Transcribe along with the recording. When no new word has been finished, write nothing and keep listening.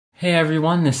Hey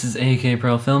everyone, this is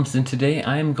AKProFilms, and today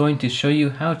I am going to show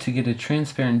you how to get a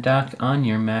transparent dock on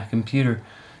your Mac computer.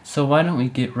 So why don't we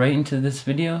get right into this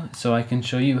video so I can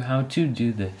show you how to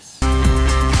do this.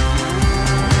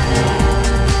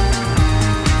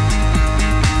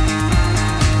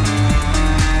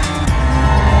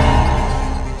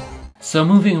 So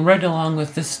moving right along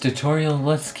with this tutorial,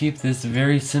 let's keep this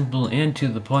very simple and to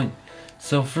the point.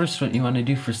 So first, what you want to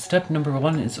do for step number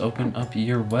 1 is open up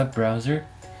your web browser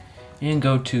and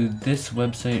go to this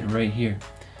website right here.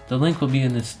 The link will be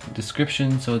in this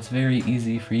description, so it's very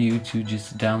easy for you to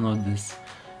just download this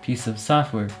piece of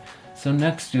software. So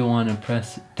next you'll want to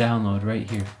press download right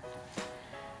here.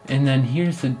 And then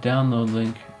here's the download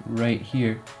link right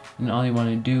here, and all you want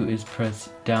to do is press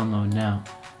download now.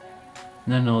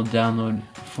 And then it'll download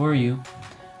for you.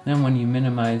 Then when you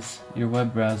minimize your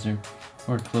web browser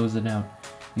or close it out,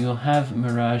 you'll have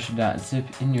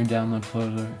mirage.zip in your download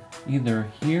folder, either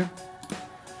here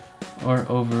or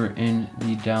over in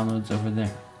the downloads over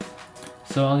there.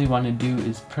 So all you want to do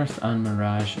is press on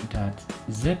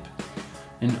mirage.zip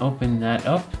and open that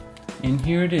up, and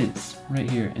here it is right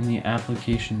here in the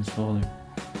applications folder.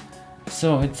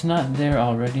 So it's not there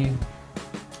already,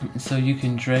 so you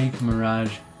can drag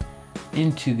Mirage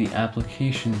into the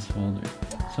applications folder.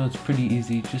 So it's pretty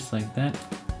easy, just like that,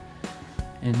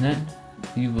 and then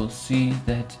you will see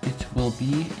that it will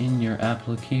be in your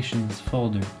applications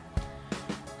folder.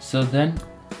 So then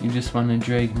you just want to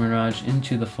drag Mirage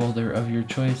into the folder of your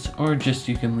choice, or just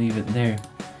you can leave it there,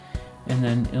 and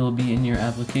then it'll be in your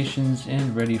applications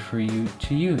and ready for you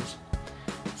to use.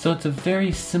 So it's a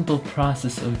very simple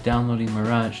process of downloading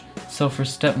Mirage. So for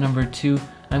step number 2,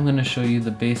 I'm going to show you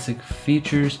the basic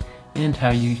features and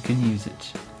how you can use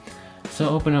it. So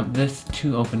open up this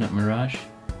to open up Mirage,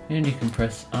 and you can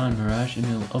press on Mirage and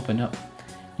it'll open up.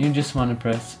 You just want to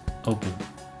press open.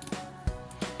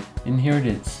 And here it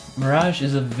is. Mirage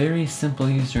is a very simple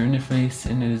user interface,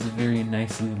 and it is very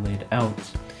nicely laid out.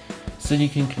 So you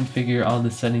can configure all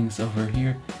the settings over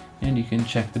here, and you can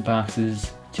check the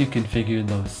boxes to configure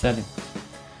those settings.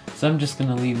 So I'm just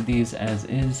going to leave these as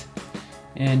is,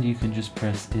 and you can just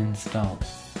press install.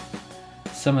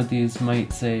 Some of these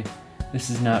might say this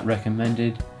is not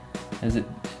recommended, as it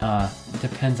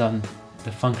depends on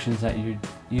the functions that you're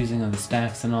using on the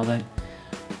stacks and all that,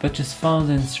 but just follow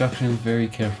the instructions very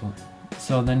carefully.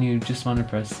 So then you just want to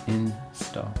press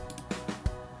install.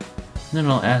 Then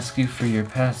it'll ask you for your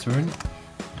password.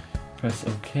 Press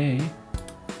OK.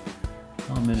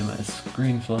 I'll minimize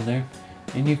screen flow there,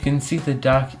 and you can see the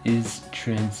dock is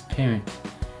transparent.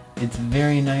 It's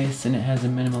very nice, and it has a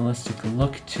minimalistic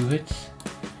look to it.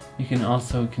 You can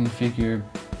also configure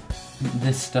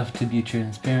this stuff to be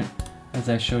transparent, as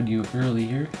I showed you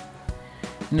earlier,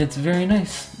 and it's very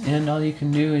nice. And all you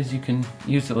can do is you can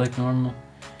use it like normal.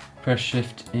 Press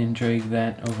shift and drag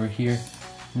that over here,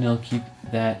 and it'll keep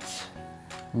that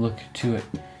look to it.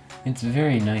 It's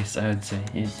very nice, I would say.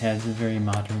 It has a very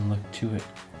modern look to it.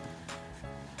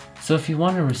 So if you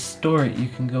want to restore it, you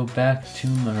can go back to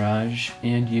Mirage,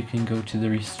 and you can go to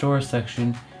the restore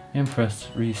section and press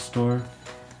restore.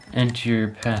 Enter your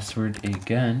password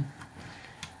again,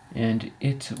 and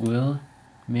it will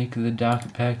make the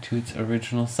dock back to its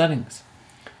original settings.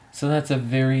 So that's a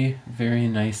very, very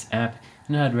nice app,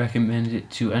 and I'd recommend it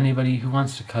to anybody who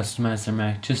wants to customize their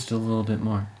Mac just a little bit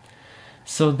more.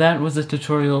 So that was a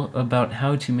tutorial about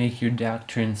how to make your dock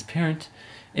transparent.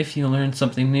 If you learned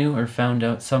something new or found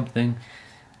out something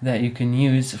that you can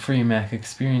use for your Mac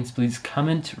experience, please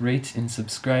comment, rate, and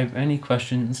subscribe. Any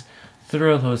questions,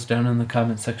 throw those down in the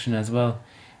comment section as well.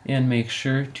 And make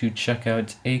sure to check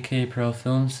out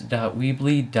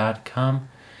akprofilms.weebly.com,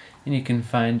 and you can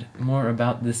find more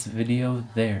about this video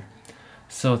there.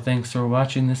 So thanks for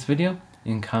watching this video,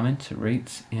 and comment,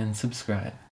 rate, and subscribe.